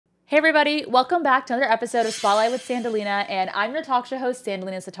Hey everybody, welcome back to another episode of Spotlight with Sandalina, and I'm your talk show host,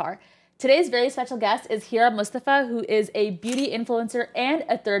 Sandalina Sitar. Today's very special guest is Hira Mustafa, who is a beauty influencer and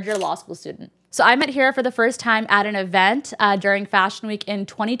a third-year law school student. So I met Hira for the first time at an event during Fashion Week in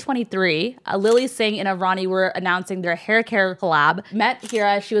 2023. Lily Singh and Avrani were announcing their hair care collab. Met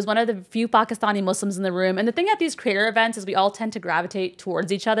Hira. She was one of the few Pakistani Muslims in the room. And the thing at these creator events is we all tend to gravitate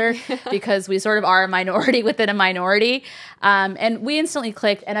towards each other because we sort of are a minority within a minority. And we instantly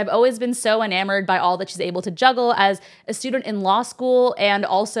clicked. And I've always been so enamored by all that she's able to juggle as a student in law school and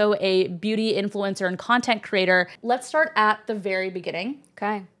also a beauty influencer and content creator. Let's start at the very beginning.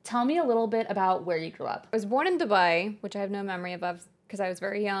 Okay. Tell me a little bit about where you grew up. I was born in Dubai, which I have no memory of because I was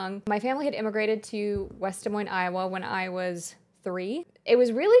very young. My family had immigrated to West Des Moines, Iowa when I was 3. It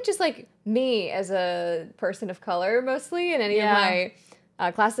was really just like me as a person of color mostly in any of my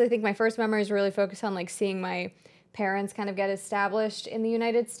classes. I think my first memories really focused on like seeing my parents kind of get established in the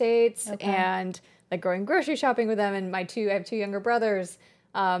United States and like going grocery shopping with them, and I have 2 younger brothers,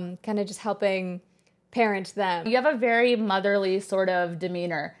 kind of just helping parent them. You have a very motherly sort of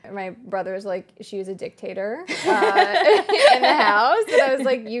demeanor. My brother's like, she was a dictator in the house. And I was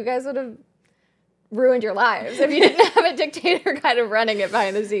like, you guys would have ruined your lives if you didn't have a dictator kind of running it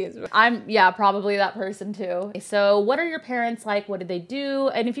behind the scenes. I'm, probably that person too. So what are your parents like? What did they do?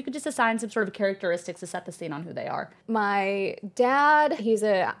 And if you could just assign some sort of characteristics to set the scene on who they are. My dad, he's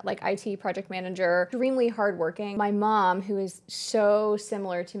a IT project manager, extremely hardworking. My mom, who is so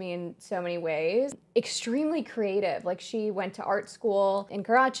similar to me in so many ways, extremely creative. Like, she went to art school in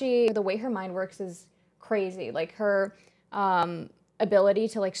Karachi. The way her mind works is crazy. Like, her ability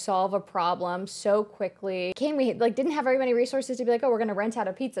to like solve a problem so quickly. We like didn't have very many resources to be like, oh, we're gonna rent out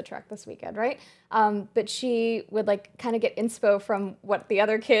a pizza truck this weekend, right? But she would like kind of get inspo from what the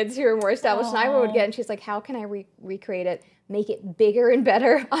other kids who were more established than I would get, and she's like, how can I recreate it, make it bigger and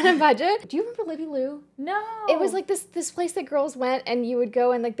better on a budget? Do you remember Libby Lou? No. It was like this place that girls went, and you would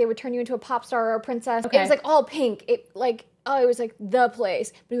go and like they would turn you into a pop star or a princess. It was like all pink. It was like the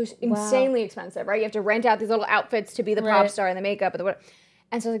place, but it was insanely expensive, right? You have to rent out these little outfits to be the pop star and the makeup and the what.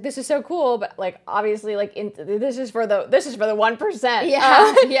 And so like, this is so cool, but like obviously like this is for the 1%.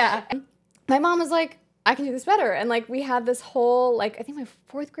 Yeah. My mom was like, I can do this better. And like we had this whole like, I think my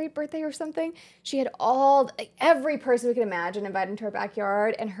 4th grade birthday or something, she had every person we could imagine invited into her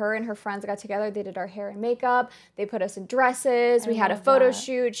backyard, and her friends got together. They did our hair and makeup. They put us in dresses. We had a photo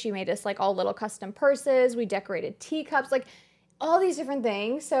shoot. She made us like all little custom purses. We decorated teacups, like all these different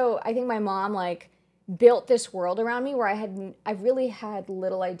things. So I think my mom like built this world around me where I really had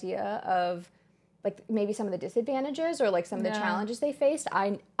little idea of like maybe some of the disadvantages or like some of the challenges they faced.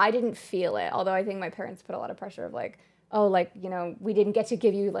 I didn't feel it, although I think my parents put a lot of pressure of like, oh, like, you know, we didn't get to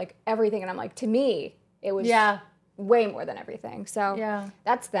give you like everything. And I'm like, to me, it was way more than everything. So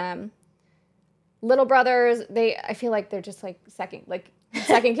that's them. Little brothers, I feel like they're just like second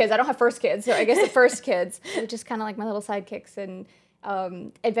kids. I don't have first kids, so I guess the first kids were just kind of like my little sidekicks and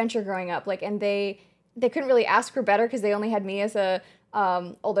adventure growing up. Like, and they couldn't really ask for better because they only had me as a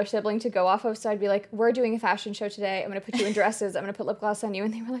older sibling to go off of. So I'd be like, we're doing a fashion show today. I'm going to put you in dresses. I'm going to put lip gloss on you.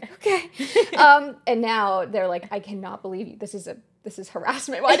 And they were like, okay. And now they're like, I cannot believe you. This is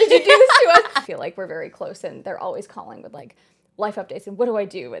harassment. Why did you do this to us? I feel like we're very close, and they're always calling with like life updates and what do I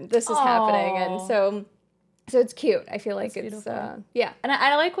do? And this is happening. And so it's cute. I feel like it's yeah. And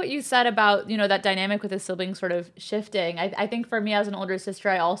I like what you said about, you know, that dynamic with the siblings sort of shifting. I think for me as an older sister,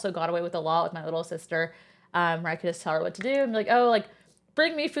 I also got away with a lot with my little sister, where I could just tell her what to do and be like, oh, like,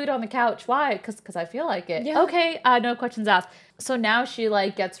 bring me food on the couch. Why? Because I feel like it. Yeah. Okay, no questions asked. So now she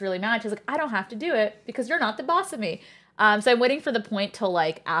like gets really mad. She's like, I don't have to do it because you're not the boss of me. So I'm waiting for the point till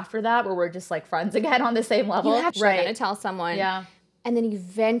like after that where we're just like friends again on the same level. You have to tell someone. Yeah. And then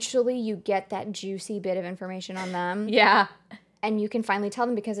eventually you get that juicy bit of information on them. Yeah. And you can finally tell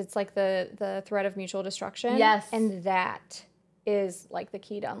them because it's like the threat of mutual destruction. Yes. And that is like the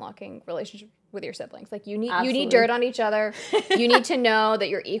key to unlocking relationships with your siblings. Like you need dirt on each other. You need to know that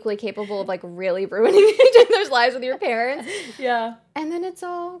you're equally capable of like really ruining each other's lives with your parents. Yeah. And then it's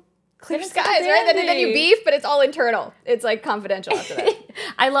all clear skies, right? Then you beef, but it's all internal. It's like confidential after that.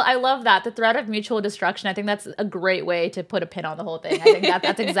 I love that. The threat of mutual destruction. I think that's a great way to put a pin on the whole thing. I think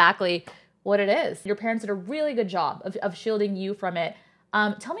that's exactly what it is. Your parents did a really good job of shielding you from it.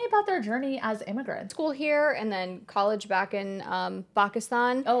 Tell me about their journey as immigrants. School here and then college back in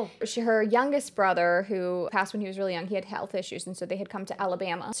Pakistan. Oh. Her youngest brother, who passed when he was really young, he had health issues, and so they had come to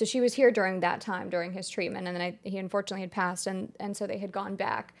Alabama. So she was here during that time, during his treatment, and then he unfortunately had passed, and so they had gone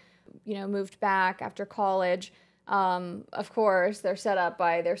back, you know, moved back after college. Of course, they're set up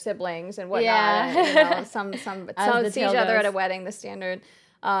by their siblings and whatnot. Yeah. You know, some see each other at a wedding, the standard.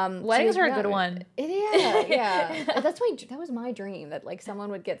 Weddings are a good one. Yeah. That was my dream, that like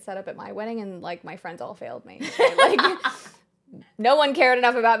someone would get set up at my wedding, and like my friends all failed me. So, like no one cared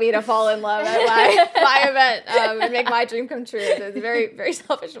enough about me to fall in love at my event and make my dream come true. It's very, very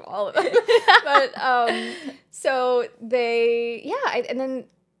selfish of all of them. But so they, and then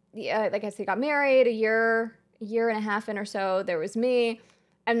like I said, got married a year and a half in or so. There was me,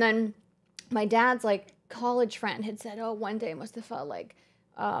 and then my dad's like college friend had said, "Oh, one day, Mustafa, like,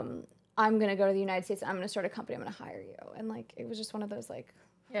 I'm gonna go to the United States. I'm gonna start a company. I'm gonna hire you." And like, it was just one of those like,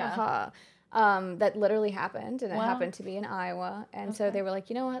 haha. That literally happened, and it happened to be in Iowa. And so they were like,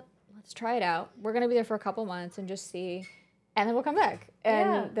 you know what? Let's try it out. We're gonna be there for a couple months and just see, and then we'll come back.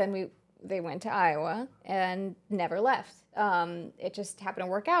 And then they went to Iowa and never left. It just happened to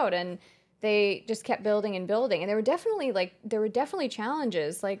work out, and they just kept building and building. And there were definitely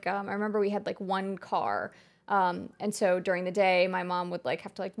challenges. Like I remember we had like one car. And so during the day, my mom would like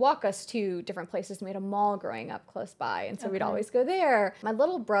have to like walk us to different places. We had a mall growing up close by, and so we'd always go there. My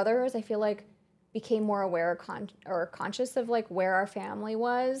little brothers, I feel like, became more aware or conscious of like where our family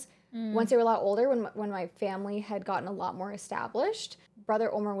was once they were a lot older. When my family had gotten a lot more established.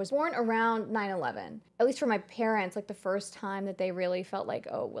 Brother Omar was born around 9/11. At least for my parents, like the first time that they really felt like,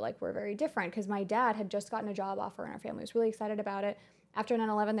 oh, we're very different, because my dad had just gotten a job offer and our family was really excited about it. After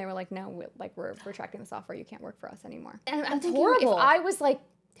 9/11, they were like, no, we're retracting this offer. You can't work for us anymore. And I'm thinking, horrible. If I was like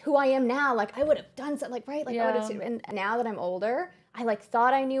who I am now, like I would have done something, like, right? Like I would have. And now that I'm older, I like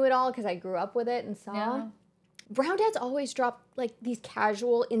thought I knew it all because I grew up with it and saw. Yeah. Brown dads always drop like these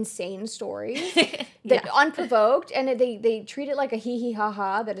casual, insane stories that unprovoked, and they treat it like a hee hee ha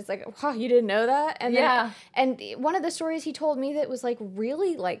ha. That it's like, wow, you didn't know that, and and one of the stories he told me that was like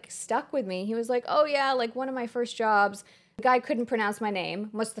really like stuck with me. He was like, oh yeah, like one of my first jobs, the guy couldn't pronounce my name,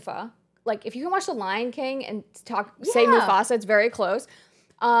 Mustafa. Like if you can watch The Lion King and say Mufasa, it's very close.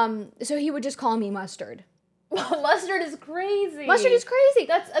 So he would just call me Mustard. Mustard is crazy. Mustard is crazy.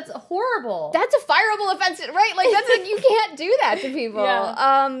 That's horrible. That's a fireable offense, right? Like that's like, you can't do that to people.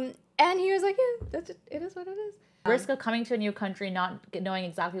 And he was like, yeah, it is what it is. Risk of coming to a new country, not knowing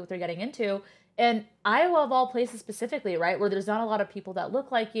exactly what they're getting into. And Iowa, of all places specifically, right, where there's not a lot of people that look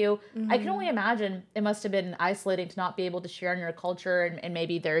like you, I can only imagine it must have been isolating to not be able to share in your culture, and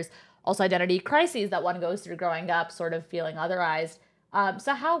maybe there's also identity crises that one goes through growing up, sort of feeling otherized.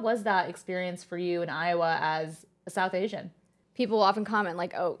 So how was that experience for you in Iowa as a South Asian? People often comment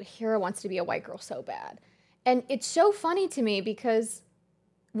like, oh, Hira wants to be a white girl so bad. And it's so funny to me because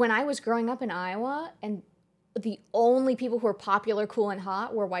when I was growing up in Iowa and the only people who were popular, cool, and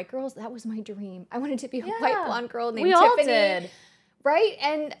hot were white girls, that was my dream. I wanted to be a white blonde girl named Tiffany. We all did. Right?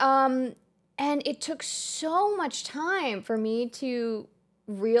 And it took so much time for me to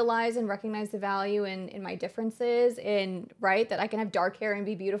realize and recognize the value in my differences, right, that I can have dark hair and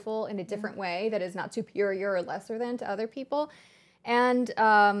be beautiful in a different way that is not superior or lesser than to other people, but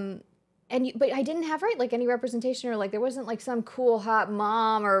I didn't have like any representation, or like there wasn't like some cool hot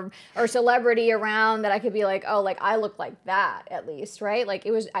mom or celebrity around that I could be like, oh, like I look like that at least, right? Like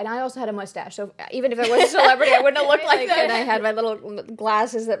it was, and I also had a mustache, so even if I was a celebrity, I wouldn't have looked like that. And I had my little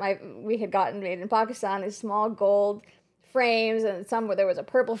glasses that we had gotten made in Pakistan, these small gold frames, and some where there was a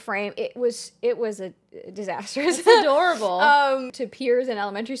purple frame. It was a disaster. It's adorable. To peers in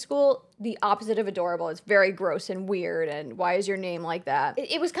elementary school, the opposite of adorable. It's very gross and weird, and why is your name like that?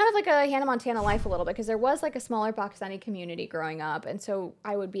 It was kind of like a Hannah Montana life a little bit, because there was like a smaller Pakistani community growing up, and so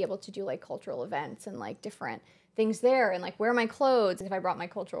I would be able to do like cultural events and like different things there, and like wear my clothes. If I brought my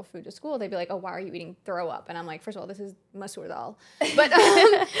cultural food to school, they'd be like, oh, why are you eating throw up? And I'm like, first of all, this is masoor dal. But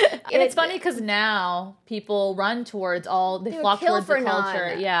and it's funny because now people run towards they flock towards the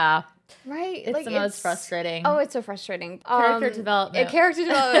culture. Yeah. Right? It's like, the most frustrating. Oh, it's so frustrating. Character development. Character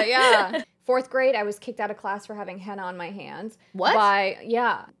development, yeah. 4th grade, I was kicked out of class for having henna on my hands. What?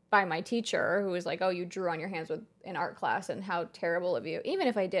 By my teacher, who was like, oh, you drew on your hands in art class, and how terrible of you. Even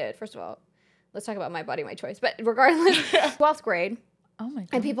if I did, first of all, let's talk about my body, my choice. But regardless, 12th grade. Oh my God.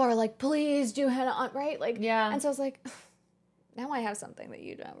 And people are like, please do henna on, right? Like, yeah. And so I was like, now I have something that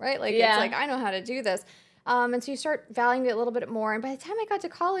you don't, right? Like, it's like, I know how to do this. And so you start valuing it a little bit more. And by the time I got to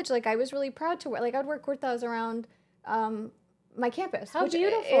college, like, I was really proud to wear, like, I'd wear kurtas around my campus. How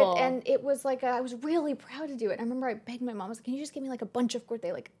beautiful. And it was like, I was really proud to do it. I remember I begged my mom, I was like, can you just give me like a bunch of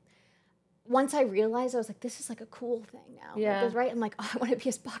kurtas? Like, once I realized, I was like, this is like a cool thing now. Yeah. Like, right? I'm like, oh, I want to be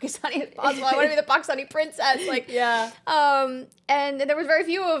as Pakistani as possible. I want to be the Pakistani princess. Like, yeah. And there was very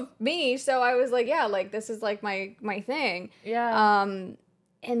few of me. So I was like, yeah, like, this is like my thing. Yeah.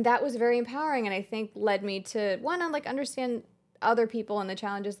 And that was very empowering. And I think led me to, one, like understand other people and the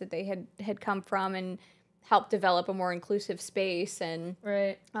challenges that they had come from, and help develop a more inclusive space and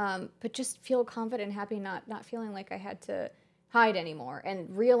Right. but just feel confident and happy, not feeling like I had to hide anymore, and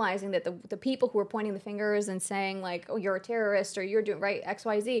realizing that the people who were pointing the fingers and saying like, oh, you're a terrorist or you're doing right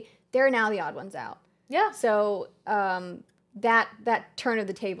XYZ, they're now the odd ones out. Yeah. So that turn of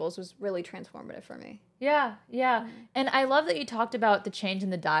the tables was really transformative for me. Yeah, yeah. And I love that you talked about the change in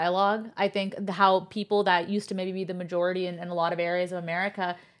the dialogue. I think how people that used to maybe be the majority in a lot of areas of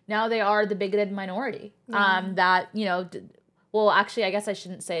America, now they are the bigoted minority. That, you know, well, actually, I guess I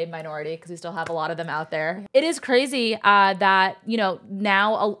shouldn't say minority because we still have a lot of them out there. It is crazy that, you know,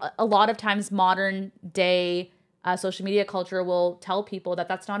 now a lot of times modern day social media culture will tell people that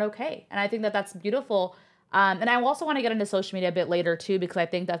that's not okay. And I think that that's beautiful. And I also want to get into social media a bit later too, because I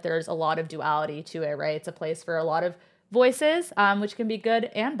think that there's a lot of duality to it, right? It's a place for a lot of voices, which can be good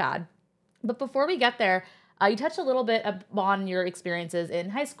and bad. But before we get there, you touched a little bit on your experiences in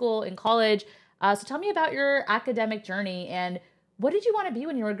high school, in college. So tell me about your academic journey and what did you want to be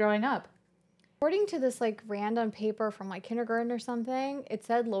when you were growing up? According to this like random paper from like kindergarten or something, it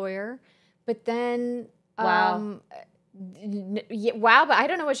said lawyer, but then Wow. Wow, but I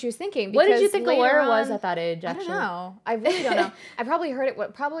don't know what she was thinking. What did you because think a later lawyer on- was at that age, I actually? don't know. I really don't know. I probably heard it.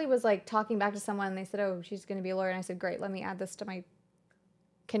 What probably was like talking back to someone, and they said, "Oh, she's going to be a lawyer," and I said, "Great, let me add this to my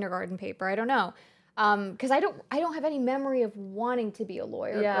kindergarten paper." I don't know, because I don't have any memory of wanting to be a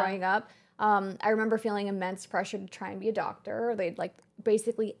lawyer growing up. I remember feeling immense pressure to try and be a doctor. They'd like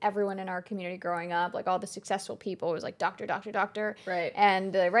basically everyone in our community growing up, like all the successful people, was like doctor, doctor, doctor. Right.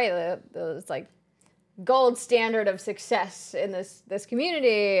 And it's like gold standard of success in this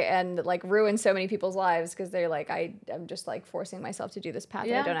community, and like ruin so many people's lives because they're like, I'm just like forcing myself to do this path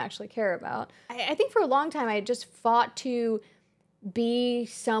that I don't actually care about. I think for a long time I just fought to be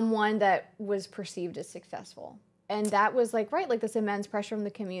someone that was perceived as successful. And that was like, right, like this immense pressure from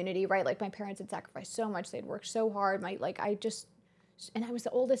the community, right? Like my parents had sacrificed so much, they'd worked so hard. And I was the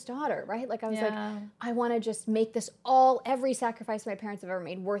oldest daughter, right? Like I was like, I want to just make this every sacrifice my parents have ever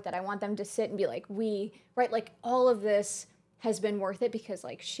made worth it. I want them to sit and be like, right? Like all of this has been worth it because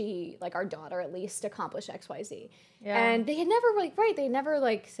like our daughter at least accomplished X, Y, Z. Yeah. And they had never they never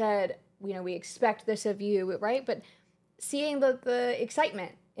like said, you know, we expect this of you, right? But seeing the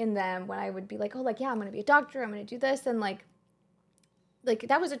excitement in them when I would be like, oh, like, yeah, I'm going to be a doctor, I'm going to do this. And like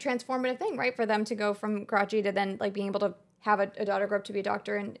that was a transformative thing, right? For them to go from Karachi to then like being able to have a daughter grow up to be a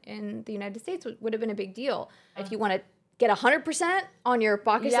doctor in the United States would have been a big deal. If you want to get 100% on your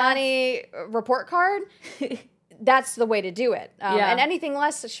Pakistani report card, that's the way to do it. And anything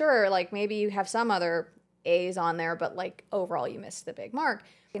less, sure, like maybe you have some other A's on there, but like overall you missed the big mark.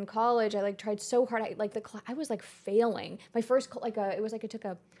 In college, I like tried so hard. I was like failing. My first it was like I took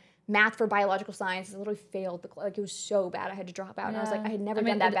a math for biological science. I literally failed it was so bad I had to drop out. And I was like, I had never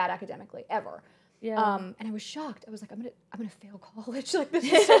done that bad academically ever. Yeah. And I was shocked. I was like, I'm gonna fail college. Like this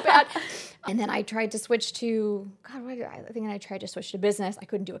is so bad. And then I tried to switch to I tried to switch to business. I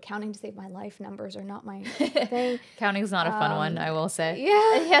couldn't do accounting to save my life. Numbers are not my thing. Accounting's not a fun one, I will say.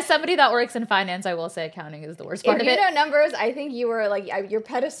 Yeah. Somebody that works in finance, I will say accounting is the worst part of it. If you know numbers, I think you were like your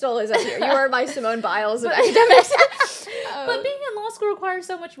pedestal is up here. You are my Simone Biles of academics. But being in law school requires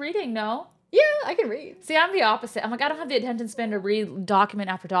so much reading, no? Yeah, I can read. See, I'm the opposite. I'm like, I don't have the attention span to read document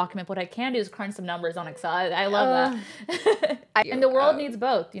after document. What I can do is crunch some numbers on Excel. I love that. And the world needs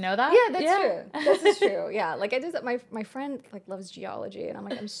both. You know that? Yeah, that's true. This is true. Yeah, like I did that. My friend like loves geology, and I'm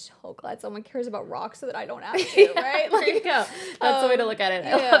like, I'm so glad someone cares about rocks so that I don't have to. Right? Like, there you go. That's the way to look at it.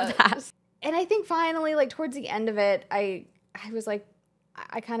 I love that. And I think finally, like towards the end of it, I was like,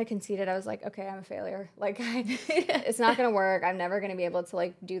 I kind of conceded. I was like, okay, I'm a failure. Like, it's not going to work. I'm never going to be able to,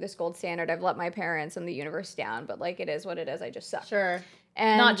 like, do this gold standard. I've let my parents and the universe down, but, like, it is what it is. I just suck. Sure.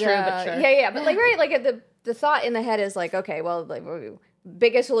 And, not true, but sure. Yeah. But, like, right, like, the thought in the head is, like, okay, well, like,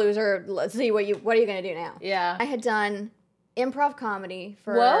 biggest loser, let's see, what are you going to do now? Yeah. I had done improv comedy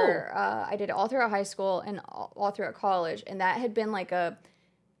for, I did it all throughout high school and all throughout college, and that had been, like, a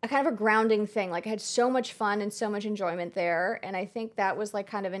kind of a grounding thing. Like I had so much fun and so much enjoyment there. And I think that was like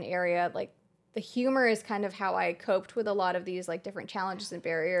kind of an area, like the humor is kind of how I coped with a lot of these like different challenges and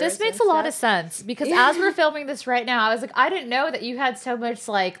barriers. This makes a lot of sense because as we're filming this right now, I was like, I didn't know that you had so much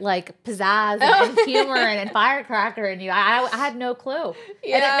like pizzazz and humor and firecracker in you. I had no clue.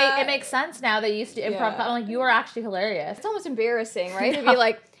 Yeah. And it makes sense now that you used to improv. I'm like, you are actually hilarious. It's almost embarrassing, right? To be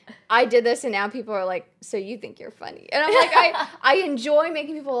like, I did this and now people are like, so you think you're funny. And I'm like, I enjoy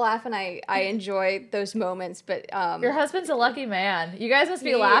making people laugh and I enjoy those moments, but your husband's a lucky man. You guys must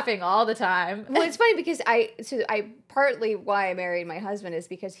be laughing all the time. Well, it's funny because partly why I married my husband is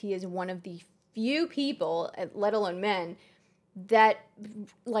because he is one of the few people, let alone men, that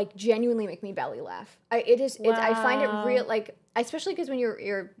like genuinely make me belly laugh. I find it real, like, especially because when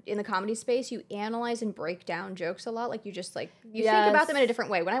you're in the comedy space, you analyze and break down jokes a lot. Like you just like, you think about them in a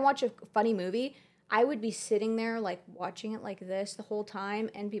different way. When I watch a funny movie, I would be sitting there like watching it like this the whole time,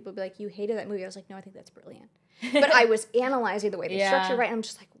 and people would be like, you hated that movie. I was like, no, I think that's brilliant. But I was analyzing the way they structured, right? And I'm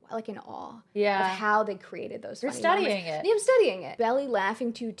just like in awe of how they created those funny moments. You're studying it. Yeah, I'm studying it. Belly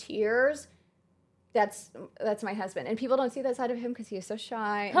laughing to tears. That's my husband. And people don't see that side of him because he is so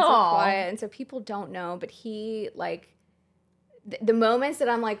shy and so quiet. And so people don't know. But he, like, the moments that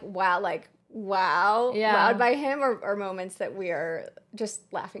I'm like, wowed by him are moments that we are just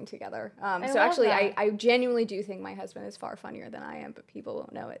laughing together. So actually, I genuinely do think my husband is far funnier than I am, but people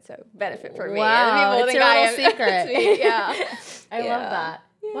won't know it. So benefit for me. Wow, it's your little secret. Yeah. I love that.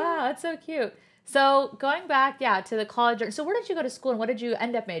 Yeah. Wow, that's so cute. So going back, to the college. So where did you go to school and what did you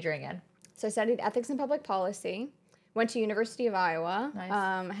end up majoring in? So I studied ethics and public policy. Went to University of Iowa. Nice.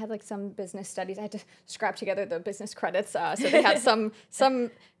 I had like some business studies. I had to scrap together the business credits. So they had some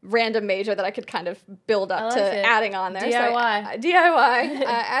random major that I could kind of build up adding on there. DIY. So DIY.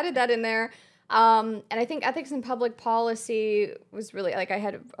 Added that in there. And I think ethics and public policy was really, like, I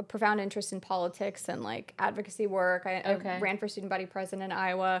had a profound interest in politics and like advocacy work. I ran for student body president in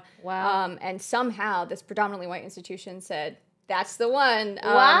Iowa. Wow. And somehow this predominantly white institution said, that's the one.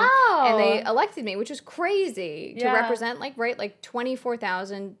 Wow. And they elected me, which was crazy to represent, like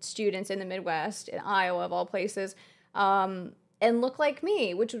 24,000 students in the Midwest, in Iowa of all places, and look like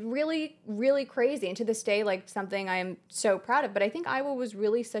me, which was really, really crazy. And to this day, like, something I am so proud of. But I think Iowa was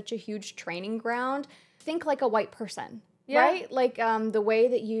really such a huge training ground. Think like a white person, right? Like the way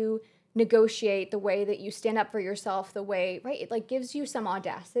that you negotiate, the way that you stand up for yourself, the way, right? It like gives you some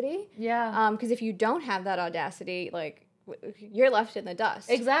audacity. Yeah. Because if you don't have that audacity, like, you're left in the dust.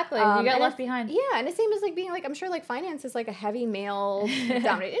 Exactly. You get left behind. Yeah, and it seems like being like, I'm sure like finance is like a heavy male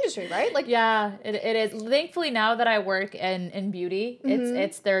dominated industry, right? Like, yeah, it is. Thankfully, now that I work in beauty,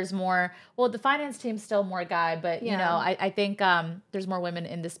 it's there's more. Well, the finance team's still more guy, but you know, I think there's more women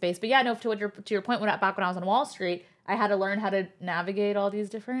in this space. But yeah, no, to your point, back when I was on Wall Street, I had to learn how to navigate all these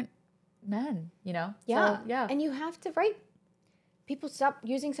different men. You know. Yeah. So, yeah. And you have to, right? People stop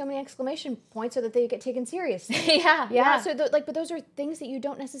using so many exclamation points so that they get taken seriously. Yeah. So but those are things that you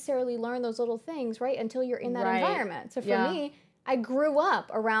don't necessarily learn, those little things, right? Until you're in that environment. So for me, I grew up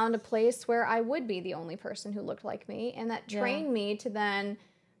around a place where I would be the only person who looked like me. And that trained me to then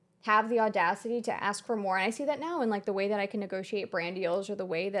have the audacity to ask for more. And I see that now in like the way that I can negotiate brand deals or the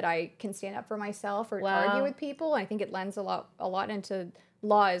way that I can stand up for myself or argue with people. I think it lends a lot into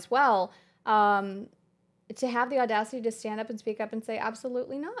law as well. To have the audacity to stand up and speak up and say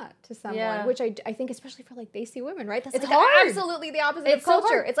absolutely not to someone, which I think especially for like Desi women, right? That's it's like hard. Absolutely the opposite of culture.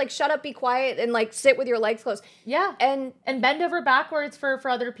 So it's like shut up, be quiet, and like sit with your legs closed. Yeah. And bend over backwards for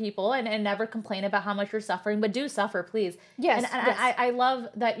other people and never complain about how much you're suffering, but do suffer, please. Yes. And I love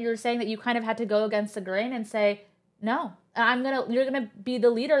that you're saying that you kind of had to go against the grain and say, no, you're gonna be the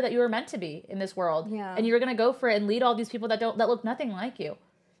leader that you were meant to be in this world. Yeah. And you're gonna go for it and lead all these people that look nothing like you.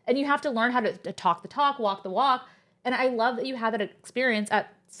 And you have to learn how to talk the talk, walk the walk. And I love that you had that experience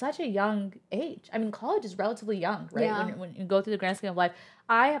at such a young age. I mean, college is relatively young, right? Yeah. When you go through the grand scheme of life.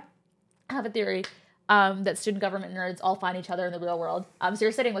 I have a theory that student government nerds all find each other in the real world. So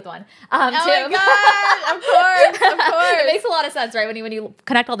you're sitting with one. Oh my God! Of course. It makes a lot of sense, right? When you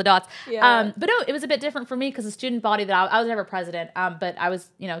connect all the dots. Yeah. But no, it was a bit different for me because the student body that I was never president, but I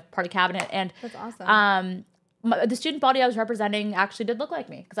was, part of cabinet. And that's awesome. The student body I was representing actually did look like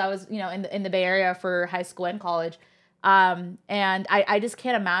me because I was, in the Bay Area for high school and college. And I just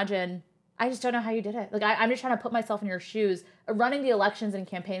can't imagine. I just don't know how you did it. Like, I'm just trying to put myself in your shoes, running the elections and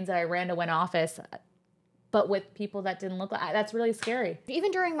campaigns that I ran to win office, but with people that didn't look like. That's really scary. Even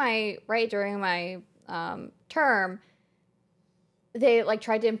during my term, they like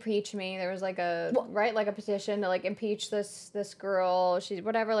tried to impeach me. There was like a petition to like impeach this girl. She's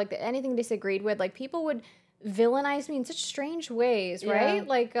whatever, like anything disagreed with. Like people would villainize me in such strange ways, right? Yeah.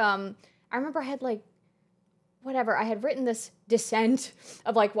 Like I remember I had like I had written this dissent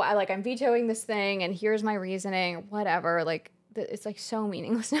of like I'm vetoing this thing and here's my reasoning or whatever. Like it's like so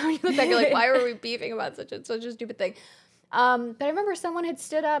meaningless now. You look back, you're like, why were we beefing about such a stupid thing? But I remember someone had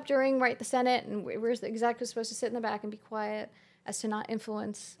stood up during the Senate and we were exactly supposed to sit in the back and be quiet as to not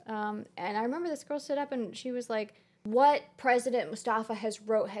influence. And I remember this girl stood up and she was like, what President Mustafa has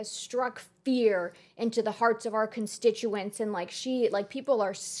struck fear into the hearts of our constituents, and people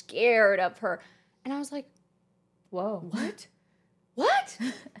are scared of her. And I was like, whoa, what? Why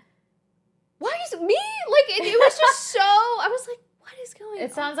is it me? Like it was just so. I was like, what is going on?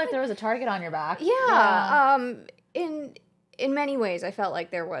 It sounds like there was a target on your back. Yeah. And in many ways, I felt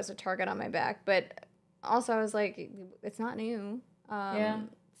like there was a target on my back, but also I was like, it's not new.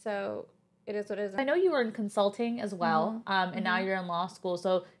 So it is what it is. I know you were in consulting as well, and now you're in law school.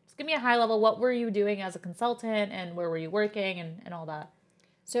 So just give me a high level. What were you doing as a consultant, and where were you working, and all that?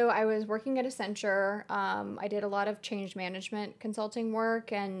 So I was working at Accenture. I did a lot of change management consulting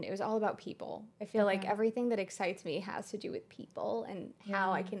work, and it was all about people. I feel like everything that excites me has to do with people and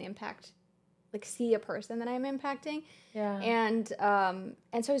how I can impact, like see a person that I'm impacting. Yeah. And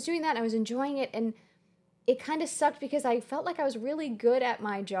so I was doing that, and I was enjoying it, and it kind of sucked because I felt like I was really good at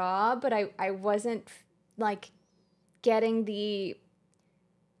my job, but I wasn't like getting the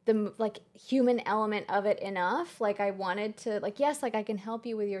like human element of it enough. Like I wanted to, like, yes, like I can help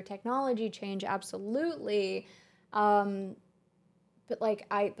you with your technology change, absolutely. But like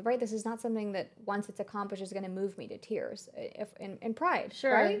this is not something that once it's accomplished is going to move me to tears in pride.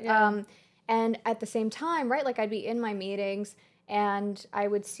 Sure. Right. Yeah. And at the same time, right, like I'd be in my meetings and I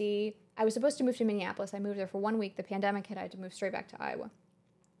would see, I was supposed to move to Minneapolis. I moved there for 1 week. The pandemic hit. I had to move straight back to Iowa.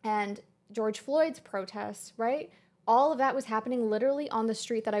 And George Floyd's protests, right? All of that was happening literally on the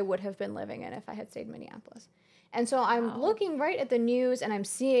street that I would have been living in if I had stayed in Minneapolis. And so I'm looking right at the news and I'm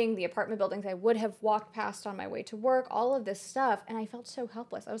seeing the apartment buildings I would have walked past on my way to work, all of this stuff. And I felt so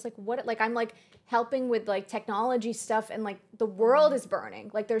helpless. I was like, what? Like, I'm like helping with like technology stuff and like the world is burning.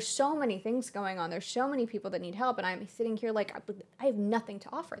 Like there's so many things going on. There's so many people that need help. And I'm sitting here like, I have nothing to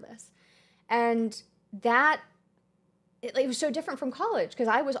offer this. And that, it was so different from college because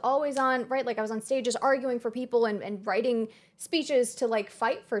I was always on, right, like I was on stages arguing for people and writing speeches to like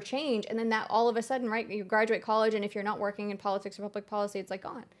fight for change. And then that all of a sudden, right, you graduate college and if you're not working in politics or public policy, it's like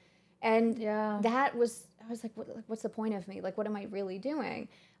gone. And that was, I was like, what's the point of me? Like, what am I really doing?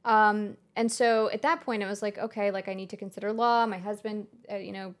 And so at that point, it was like, okay, like I need to consider law. My husband,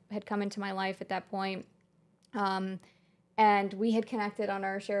 had come into my life at that point. And we had connected on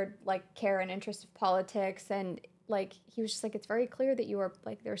our shared like care and interest of politics. And like he was just like, it's very clear that you are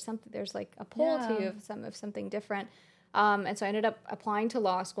like there's like a pull to you of something different. And so I ended up applying to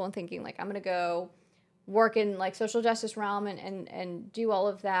law school and thinking like I'm gonna go work in like social justice realm and do all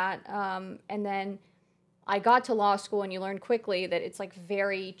of that. And then I got to law school and you learn quickly that it's like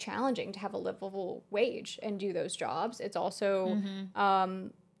very challenging to have a livable wage and do those jobs. It's also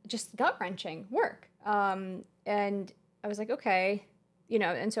just gut-wrenching work. And I was like, okay,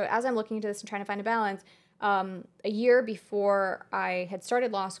 and so as I'm looking into this and trying to find a balance, a year before I had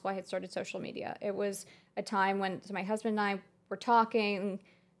started law school, I had started social media. It was a time when my husband and I were talking.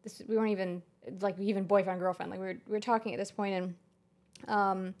 We weren't even even boyfriend girlfriend. Like we were talking at this point,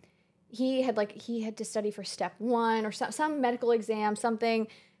 and he had to study for step 1 or some medical exam, something.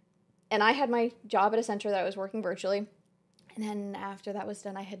 And I had my job at Accenture that I was working virtually. And then after that was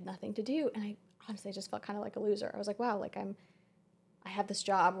done, I had nothing to do, and I honestly just felt kind of like a loser. I was like, wow, like I have this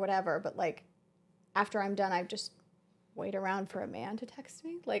job, whatever, but like. After I'm done, I just wait around for a man to text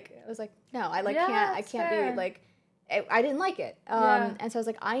me. Like I was like, no, I can't be like, I didn't like it. And so I was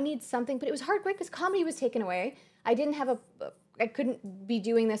like, I need something, but it was hard, quick because comedy was taken away. I didn't have I couldn't be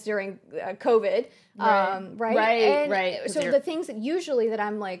doing this during COVID, right. So the things that usually that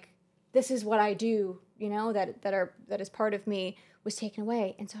I'm like, this is what I do, that is part of me was taken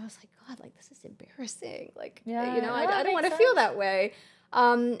away, and so I was like, God, like this is embarrassing. Like, I don't want to feel that way.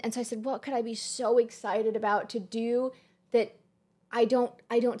 And so I said, what could I be so excited about to do that I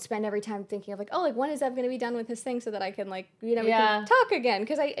don't spend every time thinking of like, oh, like when is Ev going to be done with his thing so that I can like, we can talk again.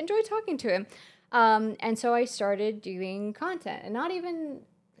 Because I enjoy talking to him. And so I started doing content and not even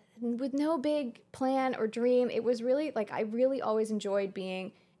with no big plan or dream. It was really like, I really always enjoyed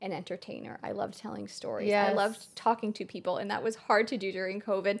being an entertainer. I loved telling stories. Yes. I loved talking to people. And that was hard to do during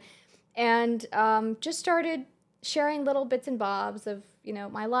COVID. And just started sharing little bits and bobs of,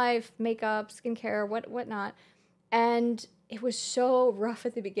 my life, makeup, skincare, whatnot. And it was so rough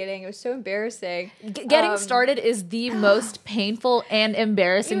at the beginning. It was so embarrassing. Getting started is the most painful and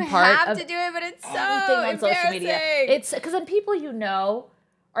embarrassing part. You have to do it, but it's so on social media. It's because then people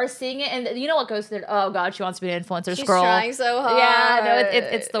are seeing it, and you know what goes through? Oh God, she wants to be an influencer. She's Scroll. Trying so hard. Yeah, no,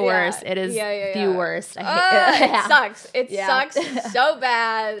 it's the worst. It is the worst. I hate it. It sucks. It sucks so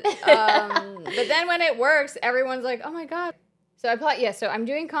bad. But then when it works, everyone's like, oh my God. So so I'm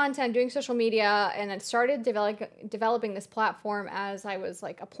doing content, doing social media, and I started developing this platform as I was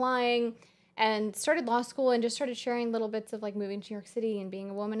like applying and started law school and just started sharing little bits of like moving to New York City and being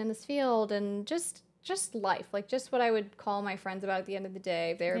a woman in this field and just life, like just what I would call my friends about at the end of the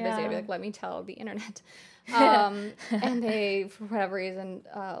day. If they were busy, I'd be like, let me tell the internet. And they, for whatever reason,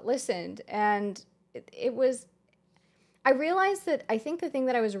 listened. And it was, I realized that I think the thing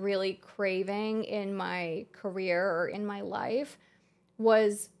that I was really craving in my career or in my life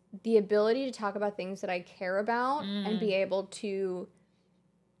was the ability to talk about things that I care about and be able to,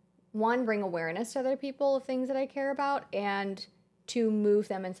 one, bring awareness to other people of things that I care about, and to move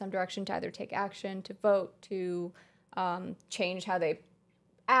them in some direction to either take action, to vote, to change how they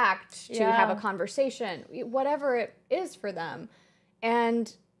act, to have a conversation, whatever it is for them.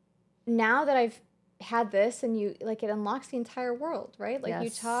 And now that I've had this, and you, like, it unlocks the entire world, right? Like, you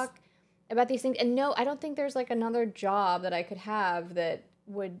talk about these things, and no, I don't think there's, like, another job that I could have that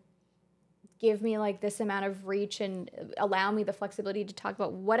would give me, like, this amount of reach and allow me the flexibility to talk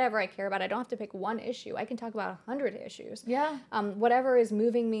about whatever I care about. I don't have to pick one issue. I can talk about 100 issues. Yeah. Whatever is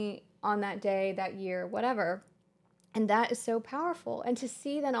moving me on that day, that year, whatever. And that is so powerful. And to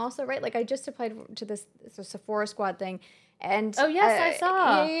see then also, right, like, I just applied to this Sephora Squad thing. And oh, yes, I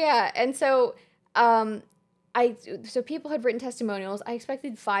saw. Yeah. And so so people had written testimonials. I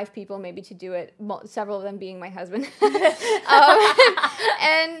expected 5 people maybe to do it, several of them being my husband.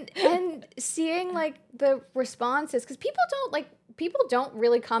 And seeing, like, the responses, because people don't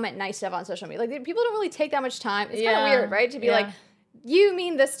really comment nice stuff on social media. Like, people don't really take that much time. It's kind of weird, right? To be like, you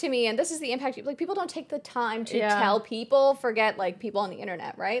mean this to me, and this is the impact. Like, people don't take the time to tell people. Forget, like, people on the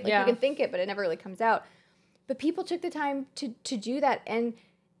internet, right? Like, you can think it, but it never really comes out. But people took the time to do that, and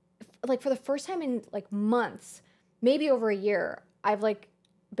like, for the first time in, like, months, maybe over a year, I've, like,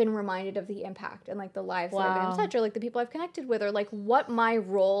 been reminded of the impact and, like, the lives that I've been in touch, or, like, the people I've connected with, or, like, what my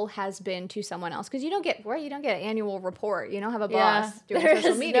role has been to someone else. Because you don't get an annual report. You don't have a boss doing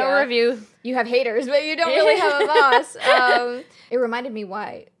social media. No review. You have haters, but you don't really have a boss. It reminded me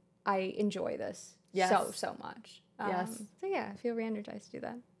why I enjoy this so much. So yeah, I feel re-energized to do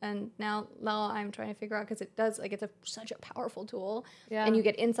that. And now I'm trying to figure out, because it does, like, it's such a powerful tool. Yeah. And you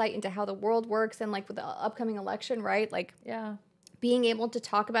get insight into how the world works, and, like, with the upcoming election, right? Like, being able to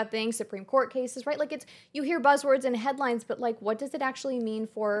talk about things, Supreme Court cases, right? Like, you hear buzzwords and headlines, but, like, what does it actually mean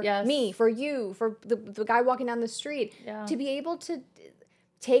for me, for you, for the guy walking down the street? To be able to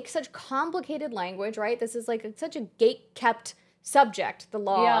take such complicated language, right? This is, like, such a gate-kept subject, the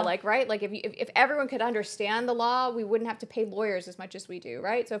law, like, right? Like, if everyone could understand the law, we wouldn't have to pay lawyers as much as we do,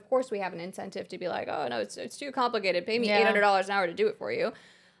 right? So of course we have an incentive to be like, oh no, it's too complicated, pay me $800 an hour to do it for you.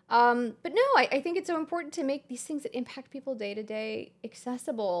 But no, I think it's so important to make these things that impact people day to day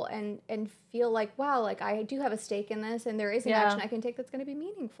accessible, and feel like, wow, like, I do have a stake in this, and there is an action I can take that's going to be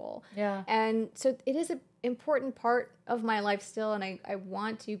meaningful. And so it is an important part of my life still, and I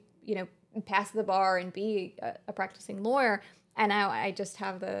want to, pass the bar and be a practicing lawyer. And now I just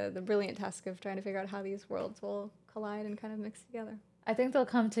have the brilliant task of trying to figure out how these worlds will collide and kind of mix together. I think they'll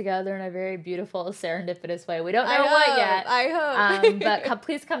come together in a very beautiful, serendipitous way. We don't know what yet. I hope. But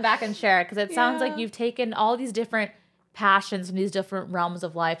please come back and share it, because it sounds like you've taken all these different passions from these different realms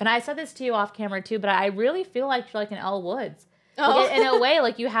of life. And I said this to you off camera too, but I really feel like you're like an Elle Woods. Like, in a way,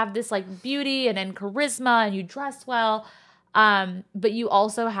 like, you have this, like, beauty and charisma, and you dress well. But you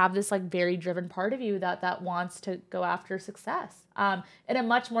also have this, like, very driven part of you that wants to go after success, in a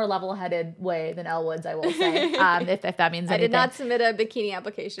much more level-headed way than Elle Woods, I will say, if that means anything. I did not submit a bikini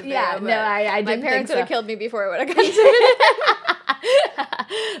application. Yeah, no, I didn't. My parents would have killed me before I would have gotten submitted.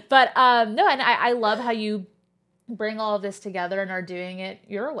 But no, and I love how you bring all of this together and are doing it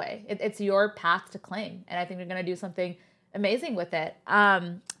your way. It's your path to claim, and I think you're going to do something amazing with it.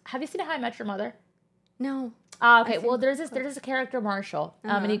 Have you seen How I Met Your Mother? No. Okay, well, there's this character, Marshall,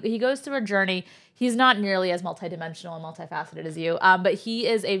 and he goes through a journey. He's not nearly as multidimensional and multifaceted as you, but he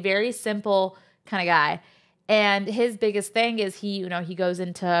is a very simple kind of guy. And his biggest thing is he goes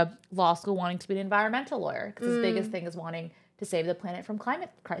into law school wanting to be an environmental lawyer, because his biggest thing is wanting to save the planet from climate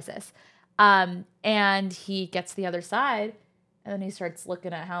crisis. And he gets to the other side, and then he starts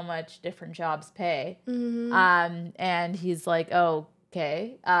looking at how much different jobs pay. And he's like, oh,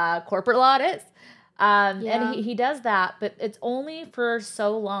 okay, corporate law it is. And he does that, but it's only for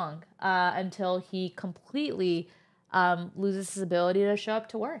so long until he completely loses his ability to show up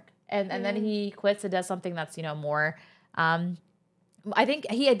to work. And then he quits and does something that's, more... I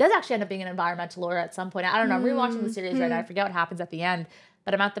think he does actually end up being an environmental lawyer at some point. I don't know. I'm rewatching the series right now. I forget what happens at the end.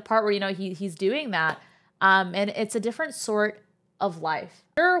 But I'm at the part where, he's doing that. And it's a different sort of life.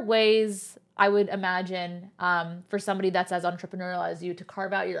 There are ways, I would imagine, for somebody that's as entrepreneurial as you to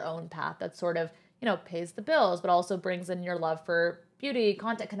carve out your own path that sort of, pays the bills, but also brings in your love for beauty,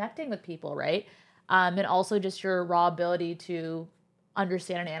 content, connecting with people, right? And also just your raw ability to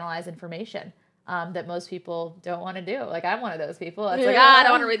understand and analyze information that most people don't want to do. Like, I'm one of those people. It's like, I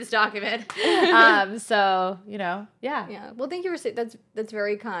don't want to read this document. So, yeah. Yeah. Well, thank you for saying that's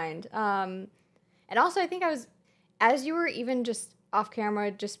very kind. And also, I think as you were even just off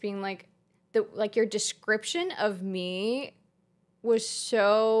camera, just being like, your description of me was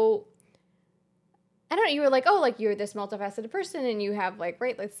so, I don't know, you were like, oh, like you're this multifaceted person and you have like,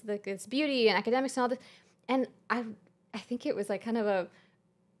 right, like this beauty and academics and all this. And I think it was like kind of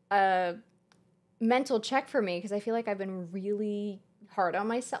a mental check for me, because I feel like I've been really hard on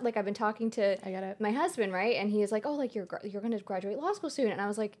myself. Like I've been talking to my husband, right? And he is like, oh, like you're going to graduate law school soon. And I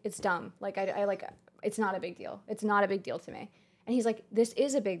was like, it's dumb. Like I like, it's not a big deal. It's not a big deal to me. And he's like, this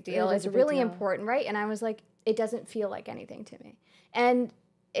is a big deal. It's really important, right? And I was like, it doesn't feel like anything to me. And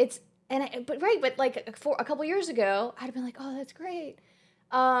but like for a couple years ago, I'd have been like, oh, that's great.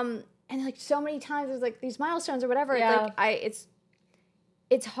 And like so many times there's like these milestones or whatever. Yeah. Like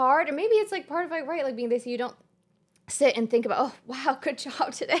it's hard, or maybe it's like part of like, right, like being this, you don't sit and think about, oh wow, good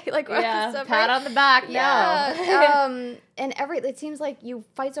job today. Like stuff, pat on the back. Yeah. No. And it seems like you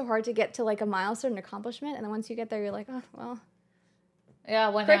fight so hard to get to like a milestone, an accomplishment, and then once you get there, you're like, oh well. Yeah,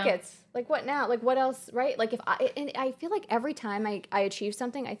 what crickets. now? Like what now? Like what else, right? Like I feel like every time I achieve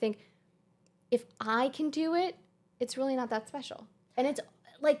something, I think if I can do it, it's really not that special. And it's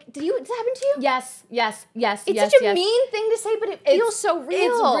like, does that happen to you? Yes. It's such a mean thing to say, but it feels so real.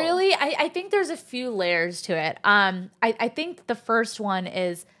 It's really, I think there's a few layers to it. I think the first one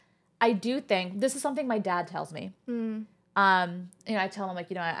is, I do think, this is something my dad tells me. You know, I tell him like,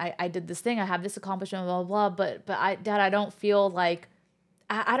 you know, I did this thing, I have this accomplishment, blah, blah, blah, but Dad, I don't feel like,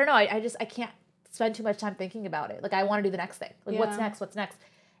 I don't know, I can't spend too much time thinking about it. Like I want to do the next thing. Like what's next?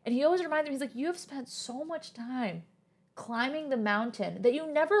 And he always reminds me, he's like, you have spent so much time climbing the mountain that you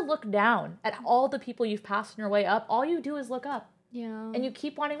never look down at all the people you've passed on your way up. All you do is look up. Yeah. And you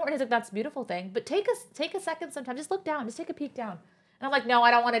keep wanting more. And he's like, that's a beautiful thing. But take a second sometime. Just look down. Just take a peek down. And I'm like, no,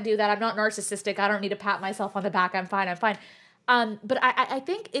 I don't want to do that. I'm not narcissistic. I don't need to pat myself on the back. I'm fine. But I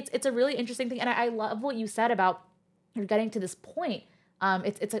think it's a really interesting thing. And I love what you said about you're getting to this point.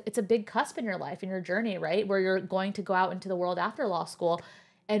 It's a big cusp in your life, in your journey, right? Where you're going to go out into the world after law school.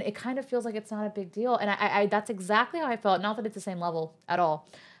 And it kind of feels like it's not a big deal. And I that's exactly how I felt. Not that it's the same level at all.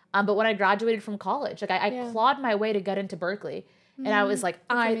 But when I graduated from college, like I clawed my way to get into Berkeley. And I was like,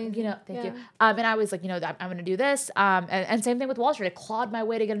 thank you. And I was like, you know, I'm going to do this. And same thing with Wall Street. I clawed my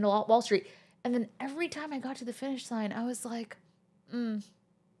way to get into Wall Street. And then every time I got to the finish line, I was like, I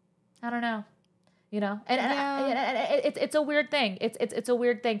don't know, you know? And it's a weird thing. It's a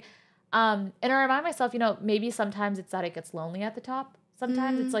weird thing. And I remind myself, you know, maybe sometimes it's that it gets lonely at the top.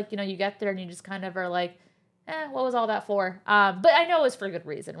 Sometimes it's like, you know, you get there and you just kind of are like, what was all that for? But I know it was for good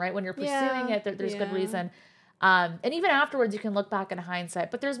reason, right? When you're pursuing it, there's good reason. And even afterwards, you can look back in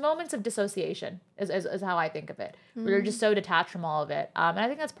hindsight. But there's moments of dissociation, is how I think of it, where you're just so detached from all of it. And I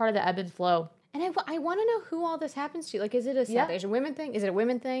think that's part of the ebb and flow. And I want to know who all this happens to. Like, is it a South Asian women thing? Is it a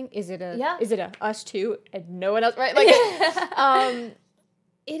women thing? Is it a us too and no one else? Right? Like,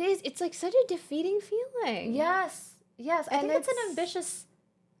 it is. It's like such a defeating feeling. Yes. I think it's an ambitious,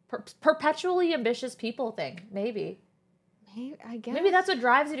 perpetually ambitious people thing. Maybe I guess. Maybe that's what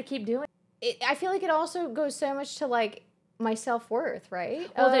drives you to keep doing it. I feel like it also goes so much to like my self-worth, right?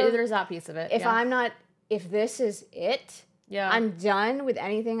 Well, there's that piece of it. If this is it, I'm done with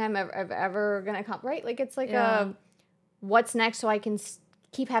anything I'm ever going to accomplish, right? Like it's like what's next so I can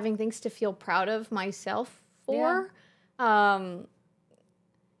keep having things to feel proud of myself for.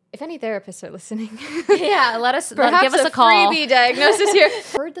 If any therapists are listening, let us give us a call. Freebie diagnosis here. I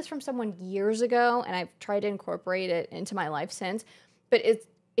heard this from someone years ago, and I've tried to incorporate it into my life since. But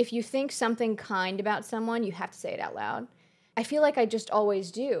if you think something kind about someone, you have to say it out loud. I feel like I just always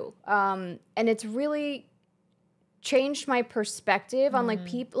do, and it's really changed my perspective on like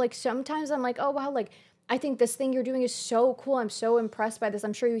people. Like sometimes I'm like, oh wow, like I think this thing you're doing is so cool. I'm so impressed by this.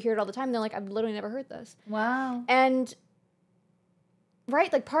 I'm sure you hear it all the time. And they're like, I've literally never heard this. Wow. And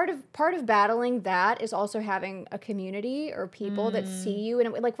right, like part of battling that is also having a community or people that see you,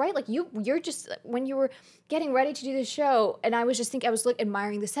 and like right, like you're just, when you were getting ready to do the show, and I was just thinking, I was like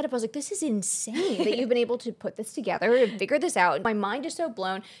admiring the setup. I was like, this is insane that you've been able to put this together and figure this out. My mind is so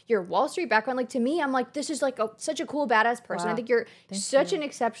blown. Your Wall Street background, like to me, I'm like, this is like such a cool badass person. Wow. I think you're such an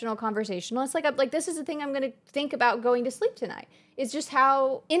exceptional conversationalist. Like I'm like, this is the thing I'm gonna think about going to sleep tonight. It's just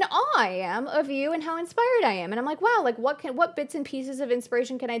how in awe I am of you and how inspired I am. And I'm like, wow, like what bits and pieces of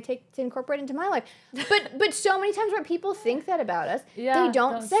inspiration can I take to incorporate into my life? But so many times when people think that about us, they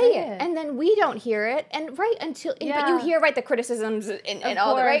don't say it. And then we don't hear it. And right until but you hear the criticisms and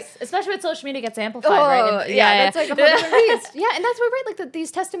all that, right? Especially when social media gets amplified, right? And, that's like a whole different piece. Yeah, and that's why like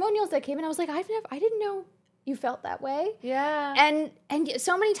these testimonials that came in, I was like, I didn't know you felt that way. Yeah. And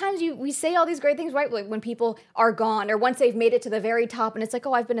so many times we say all these great things, right? Like when people are gone or once they've made it to the very top and it's like,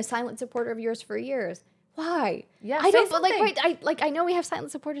 oh, I've been a silent supporter of yours for years. Why? Yeah, I say don't. But something. I know we have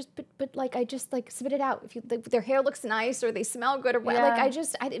silent supporters, but like, I just like spit it out. If you like, their hair looks nice or they smell good or what, Yeah.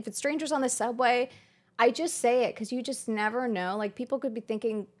 like, if it's strangers on the subway, I just say it because you just never know. Like, people could be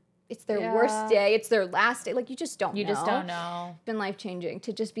thinking it's their worst day, it's their last day. Like, you just don't know. You just don't know. It's been life-changing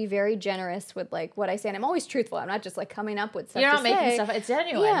to just be very generous with like what I say, and I'm always truthful. I'm not just like coming up with stuff. You're to not making say. stuff. It's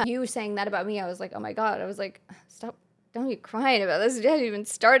genuine. Yeah. You saying that about me, I was like, oh my God. I was like, stop. Don't be crying about this. I haven't even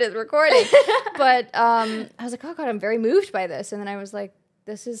started recording. But I was like, oh God, I'm very moved by this. And then I was like,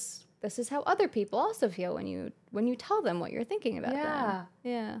 this is how other people also feel when you tell them what you're thinking about them.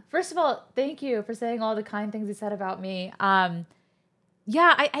 Yeah. First of all, thank you for saying all the kind things you said about me. I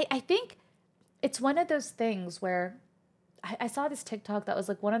think it's one of those things where I saw this TikTok that was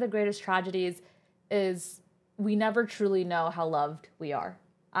like, one of the greatest tragedies is we never truly know how loved we are.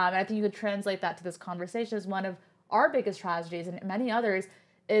 And I think you could translate that to this conversation as one of our biggest tragedies, and many others,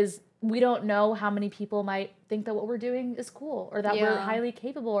 is we don't know how many people might think that what we're doing is cool, or that we're highly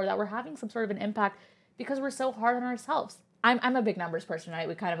capable, or that we're having some sort of an impact, because we're so hard on ourselves. I'm a big numbers person, right?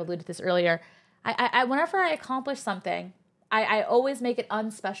 We kind of alluded to this earlier. I whenever I accomplish something, I always make it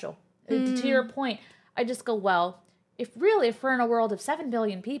unspecial. To your point, I just go, well, if we're in a world of 7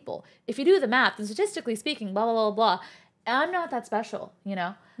 billion people, if you do the math, and statistically speaking, blah, blah, blah, blah, I'm not that special, you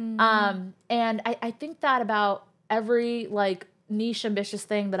know? And I think that about every like niche ambitious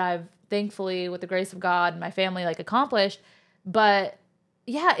thing that I've thankfully, with the grace of God and my family, like accomplished. But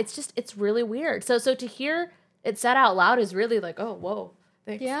yeah, it's really weird. So to hear it said out loud is really like, oh, whoa.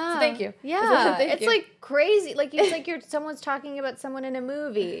 Thanks. Yeah. So thank you. Yeah. Thank it's you. like crazy. Like, it's like someone's talking about someone in a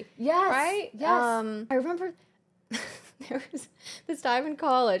movie. Yes. Right? Yes. I remember there was this time in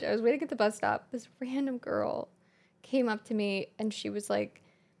college, I was waiting at the bus stop. This random girl came up to me and she was like,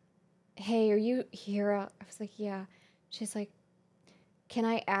 hey, are you Hira? I was like, yeah. She's like, can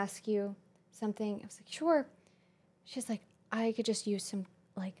I ask you something? I was like, sure. She's like, I could just use some,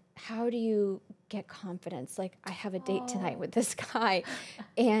 like, how do you get confidence? Like, I have a date tonight with this guy,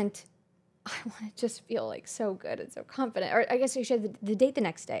 and I want to just feel, like, so good and so confident. Or I guess she had the date the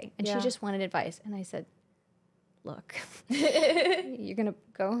next day, and she just wanted advice. And I said, look, you're going to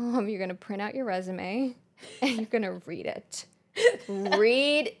go home, you're going to print out your resume, and you're going to read it.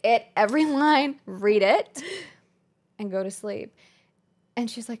 Read it, every line, read it, and go to sleep. And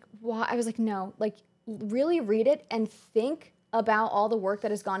she's like, why? I was like, no, like, really read it and think about all the work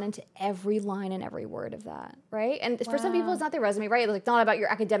that has gone into every line and every word of that, right? And for some people, it's not their resume, right? Like, it's not about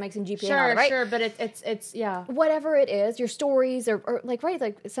your academics and GPA, and all that, right? Sure, but it's yeah. Whatever it is, your stories, or like, right?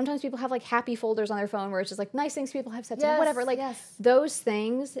 Like, sometimes people have like happy folders on their phone where it's just like nice things people have said to them, whatever. Like, those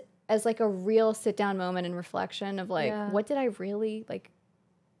things as like a real sit down moment and reflection of like, what did I really like?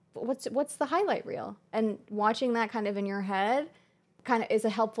 What's the highlight reel? And watching that kind of in your head kind of is a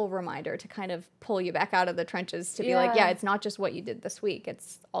helpful reminder to kind of pull you back out of the trenches to be like, yeah, it's not just what you did this week.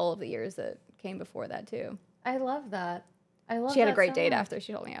 It's all of the years that came before that too. I love that. She had a great date after.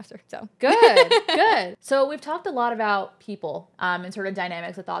 She told me after. So good. So we've talked a lot about people and sort of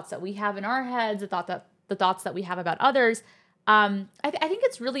dynamics, the thoughts that we have in our heads, the thoughts that we have about others. I think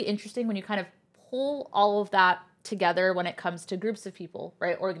it's really interesting when you kind of pull all of that together when it comes to groups of people,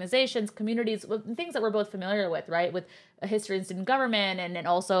 right? Organizations, communities, things that we're both familiar with, right? With a history in student government and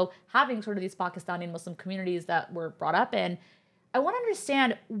also having sort of these Pakistani and Muslim communities that we're brought up in. I want to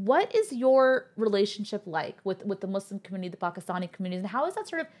understand, what is your relationship like with the Muslim community, the Pakistani communities, and how has that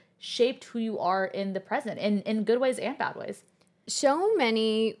sort of shaped who you are in the present, in good ways and bad ways? So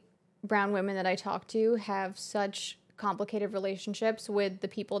many brown women that I talk to have such complicated relationships with the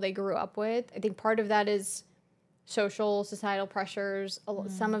people they grew up with. I think part of that is social, societal pressures.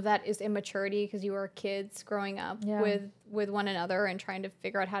 Some of that is immaturity because you are kids growing up with one another and trying to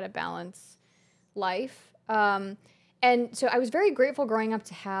figure out how to balance life. And so I was very grateful growing up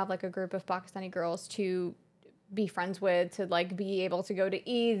to have like a group of Pakistani girls to be friends with, to like be able to go to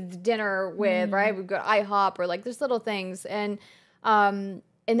Eid dinner with, right? We'd go to IHOP or like there's little things. And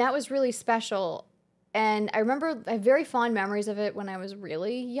that was really special. And I remember I have very fond memories of it when I was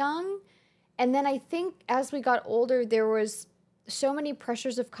really young. And then I think as we got older, there was so many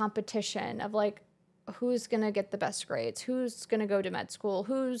pressures of competition of like, who's going to get the best grades? Who's going to go to med school?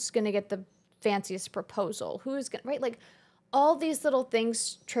 Who's going to get the fanciest proposal? Who's going to, right? Like all these little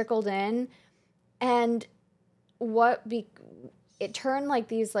things trickled in. And it turned like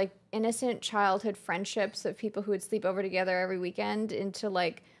these like innocent childhood friendships of people who would sleep over together every weekend into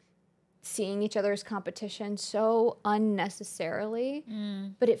like seeing each other's competition so unnecessarily,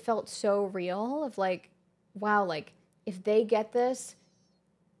 but it felt so real of like, wow, like if they get this,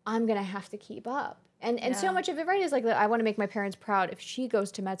 I'm going to have to keep up. And so much of it, right, is like, I want to make my parents proud. If she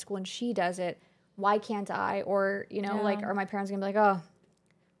goes to med school and she does it, why can't I? Or, you know, like, are my parents gonna be like, oh,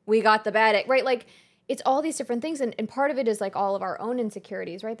 we got the bad egg, right? Like, it's all these different things. And part of it is like all of our own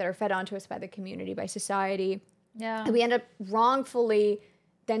insecurities, right? That are fed onto us by the community, by society. Yeah. And we end up wrongfully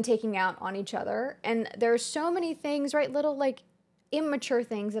then taking out on each other. And there are so many things, right? Little like immature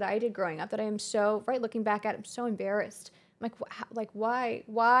things that I did growing up that I am so, right, looking back at, I'm so embarrassed. I'm like, why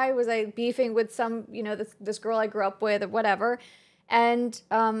was I beefing with some, you know, this girl I grew up with or whatever? And,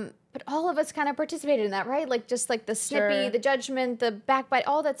 but all of us kind of participated in that, right? Like just like the snippy, the judgment, the backbite,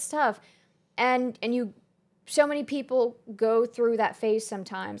 all that stuff. And so many people go through that phase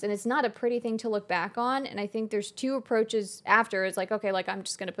sometimes, and it's not a pretty thing to look back on. And I think there's two approaches after. It's like, okay, like I'm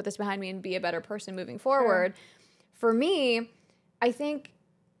just going to put this behind me and be a better person moving forward. For me, I think,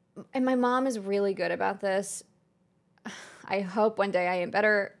 and my mom is really good about this. I hope one day I am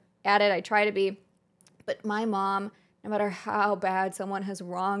better at it. I try to be. But my mom, no matter how bad someone has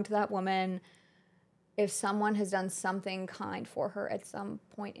wronged that woman, if someone has done something kind for her at some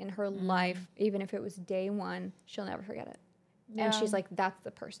point in her life, even if it was day one, she'll never forget it. Yeah. And she's like, that's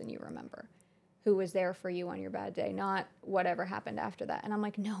the person you remember, who was there for you on your bad day, not whatever happened after that. And I'm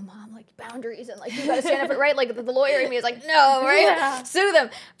like, no, Mom, like boundaries, and like you gotta stand up for it, right? Like the lawyer in me is like, no, right? Yeah. Sue them.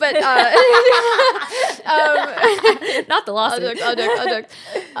 But not the lawsuit. Object.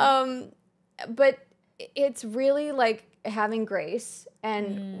 But it's really like having grace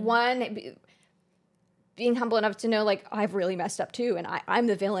and being humble enough to know, like, I've really messed up too, and I'm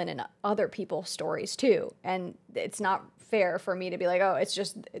the villain in other people's stories too, and it's not fair for me to be like, oh,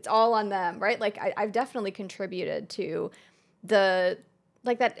 it's all on them, right? Like, I've definitely contributed to the,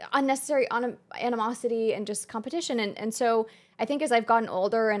 like, that unnecessary animosity and just competition, and so I think as I've gotten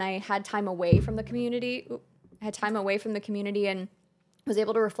older and I had time away from the community, and was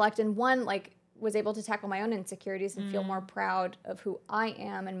able to reflect, and was able to tackle my own insecurities and feel more proud of who I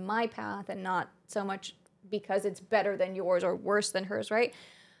am and my path, and not so much because it's better than yours or worse than hers, right?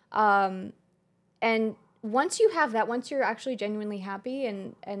 And once you have that, once you're actually genuinely happy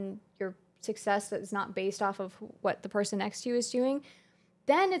and your success is not based off of what the person next to you is doing,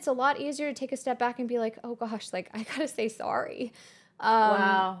 then it's a lot easier to take a step back and be like, oh gosh, like I gotta say sorry.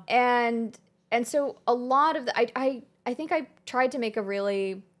 Wow. And so a lot of I think I tried to make a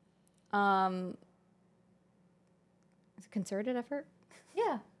really concerted effort.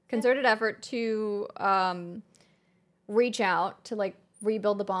 Yeah. Concerted effort to reach out to like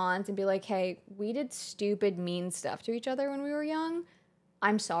rebuild the bonds and be like, hey, we did stupid, mean stuff to each other when we were young.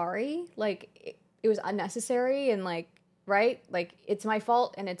 I'm sorry. Like it was unnecessary, and like, right? Like it's my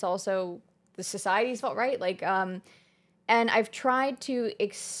fault, and it's also the society's fault, right? Like, and I've tried to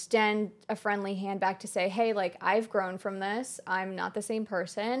extend a friendly hand back to say, hey, like I've grown from this. I'm not the same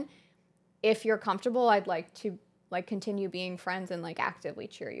person. If you're comfortable, I'd like to like continue being friends and like actively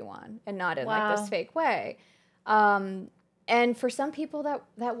cheer you on, and not in like this fake way. And for some people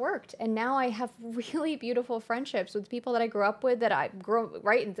that worked. And now I have really beautiful friendships with people that I grew up with, that I grew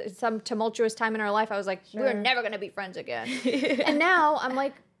right in some tumultuous time in our life. I was like, we're never going to be friends again. And now I'm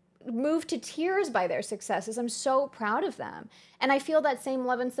like moved to tears by their successes. I'm so proud of them. And I feel that same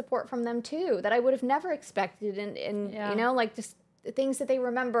love and support from them too, that I would have never expected. And you know, like just the things that they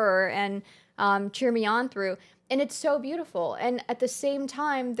remember and cheer me on through. And it's so beautiful. And at the same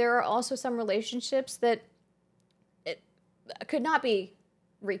time, there are also some relationships that it could not be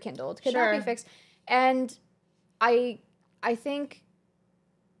rekindled, could not be fixed. And I think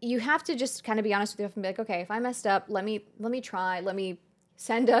you have to just kind of be honest with yourself and be like, okay, if I messed up, let me try, let me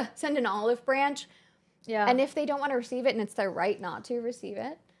send an olive branch. Yeah. And if they don't want to receive it and it's their right not to receive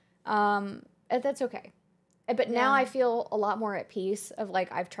it, that's okay. But now I feel a lot more at peace of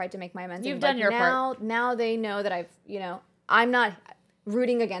like, I've tried to make my amends. You've done your part. Now they know that I'm not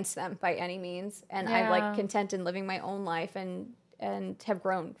rooting against them by any means. And I'm like content in living my own life and have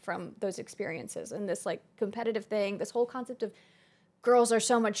grown from those experiences. And this like competitive thing, this whole concept of girls are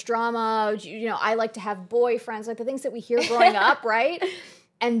so much drama, I like to have boyfriends, like the things that we hear growing up, right?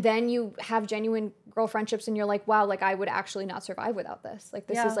 And then you have genuine girl friendships and you're like, wow, like I would actually not survive without this. Like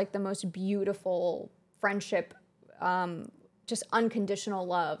this is like the most beautiful friendship, just unconditional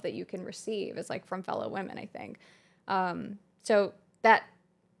love that you can receive is like from fellow women, I think. So that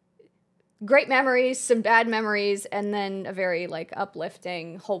great memories, some bad memories, and then a very like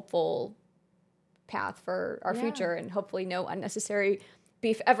uplifting, hopeful path for our future, and hopefully no unnecessary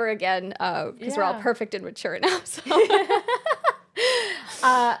beef ever again, because we're all perfect and mature now. So.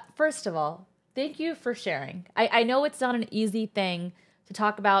 First of all, thank you for sharing. I know it's not an easy thing to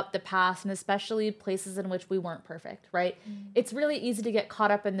talk about the past, and especially places in which we weren't perfect, right? It's really easy to get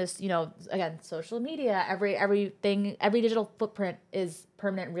caught up in this, again, social media, every digital footprint is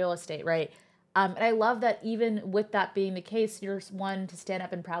permanent real estate, right? And I love that even with that being the case, you're one to stand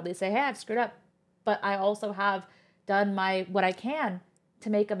up and proudly say, hey, I've screwed up, but I also have done what I can to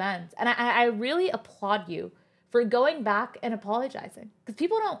make amends. And I really applaud you for going back and apologizing, because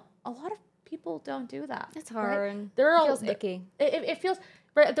a lot of people don't do that. It's hard. Right? It feels icky. It feels,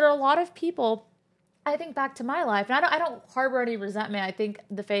 right, there are a lot of people, I think back to my life, and I don't harbor any resentment. I think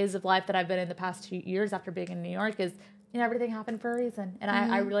the phase of life that I've been in the past 2 years after being in New York is, everything happened for a reason. And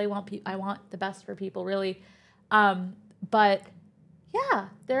I really I want the best for people, really. But yeah,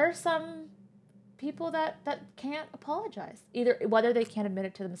 there are some people that can't apologize, either whether they can't admit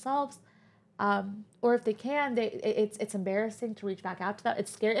it to themselves, or if they can, it's embarrassing to reach back out to that.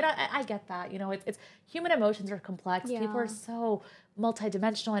 It's scary, and I get that. It's human emotions are complex. Yeah. People are so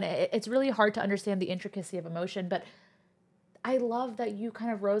multidimensional, and it's really hard to understand the intricacy of emotion. But I love that you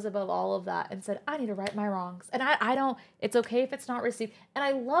kind of rose above all of that and said, I need to right my wrongs, and I don't. It's okay if it's not received. And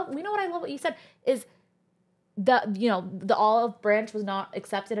I love what you said is the olive branch was not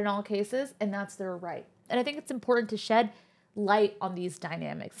accepted in all cases, and that's their right. And I think it's important to shed light on these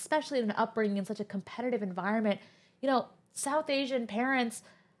dynamics, especially in an upbringing in such a competitive environment. South Asian parents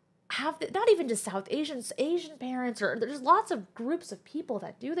have not even just South Asians, Asian parents, or there's lots of groups of people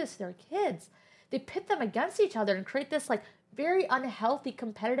that do this to their kids. They pit them against each other and create this very unhealthy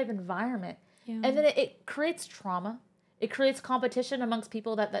competitive environment. Yeah. And then it creates trauma. It creates competition amongst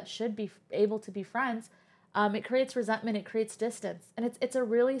people that should be able to be friends. It creates resentment. It creates distance. And it's a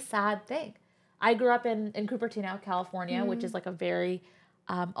really sad thing. I grew up in Cupertino, California, which is a very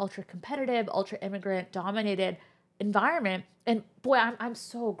ultra competitive, ultra immigrant dominated environment. And boy, I'm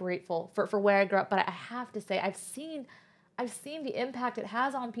so grateful for where I grew up. But I have to say, I've seen the impact it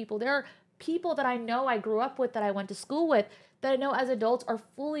has on people. There are people that I know I grew up with, that I went to school with, that I know as adults are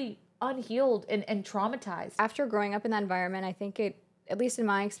fully unhealed and traumatized. After growing up in that environment, I think at least in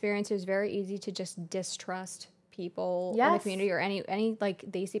my experience, it was very easy to just distrust people in the community or any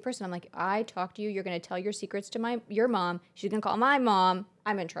Desi person. I'm like, I talk to you, you're going to tell your secrets to your mom. She's going to call my mom.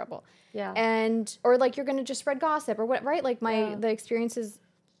 I'm in trouble. Yeah. Or you're going to just spread gossip or what, right? The experiences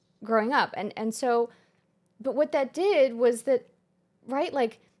growing up. And so, but what that did was that,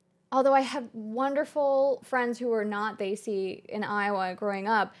 right? Although I have wonderful friends who were not Desi in Iowa growing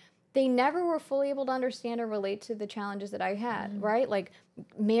up, they never were fully able to understand or relate to the challenges that I had, right?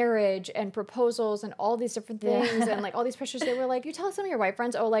 Marriage and proposals and all these different things and all these pressures. They were you tell some of your white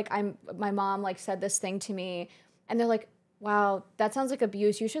friends, my mom said this thing to me, and they're like, wow, that sounds like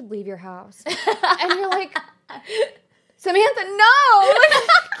abuse. You should leave your house. And you're like, Samantha, no,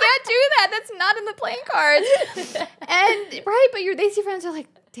 can't do that. That's not in the playing cards. And right, but your Desi friends are like,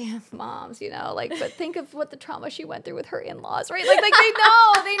 damn moms, but think of what the trauma she went through with her in-laws, right?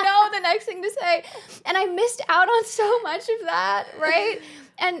 They know the next thing to say. And I missed out on so much of that, right?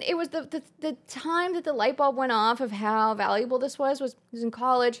 And it was the time that the light bulb went off of how valuable this was in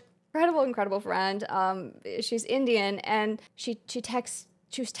college. Incredible friend. She's Indian, and she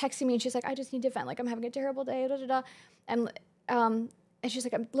was texting me, and she's like, I just need to vent. I'm having a terrible day, da da da. And she's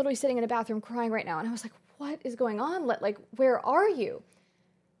like, I'm literally sitting in a bathroom crying right now. And I was like, what is going on? Where are you?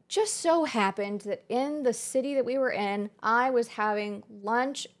 Just so happened that in the city that we were in, I was having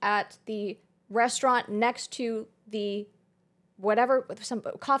lunch at the restaurant next to the some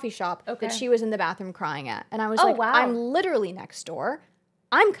coffee shop that she was in the bathroom crying at. And I was wow. I'm literally next door.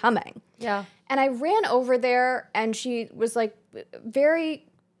 I'm coming. Yeah. And I ran over there, and she was very,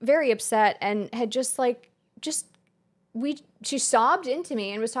 very upset, and had she sobbed into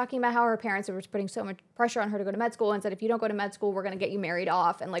me and was talking about how her parents were putting so much pressure on her to go to med school, and said, if you don't go to med school, we're going to get you married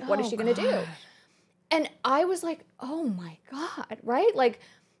off. And what is she going to do? And I was like, oh my God, right?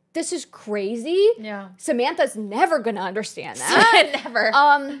 This is crazy. Yeah. Samantha's never going to understand that. Never.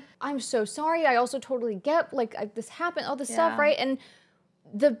 I'm so sorry. I also totally get this happened, all this stuff, right? And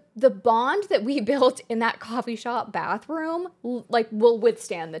the bond that we built in that coffee shop bathroom, will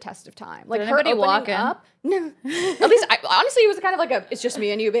withstand the test of time. Did her opening up. No, at least honestly, it was kind of it's just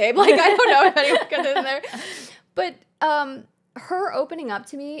me and you, babe. I don't know if anyone got in there, but her opening up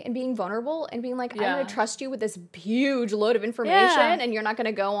to me and being vulnerable and being I'm going to trust you with this huge load of information, and you're not going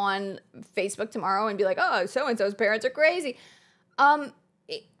to go on Facebook tomorrow and be like, oh, so and so's parents are crazy.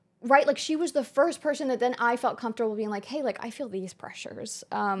 Right, she was the first person that then I felt comfortable being hey, I feel these pressures.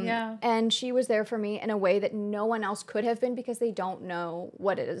 And she was there for me in a way that no one else could have been, because they don't know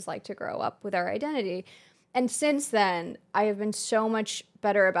what it is like to grow up with our identity. And since then, I have been so much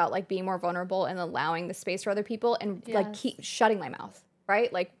better about being more vulnerable and allowing the space for other people, and keep shutting my mouth,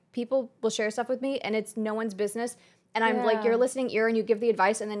 right? People will share stuff with me, and it's no one's business. And I'm like your listening ear, and you give the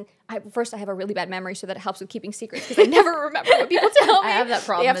advice, and then first I have a really bad memory, so that it helps with keeping secrets because I never remember what people tell me. I have that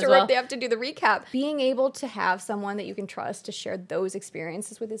problem They have to do the recap. Being able to have someone that you can trust to share those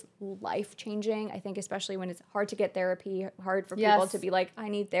experiences with is life-changing. I think especially when it's hard to get therapy, hard for people to be like, I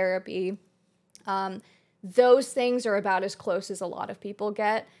need therapy. Those things are about as close as a lot of people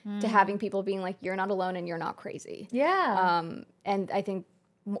get to having people being like, you're not alone and you're not crazy. Yeah. And I think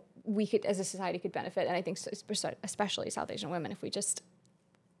we could, as a society, could benefit. And I think especially South Asian women, if we just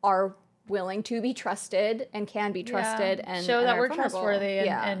are willing to be trusted and can be trusted and show that we're vulnerable. trustworthy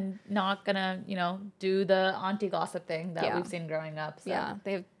and not gonna, do the auntie gossip thing that we've seen growing up. So. Yeah,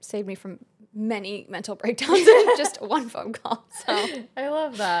 they've saved me from many mental breakdowns in just one phone call. So I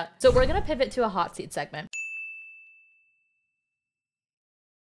love that. So we're gonna pivot to a hot seat segment.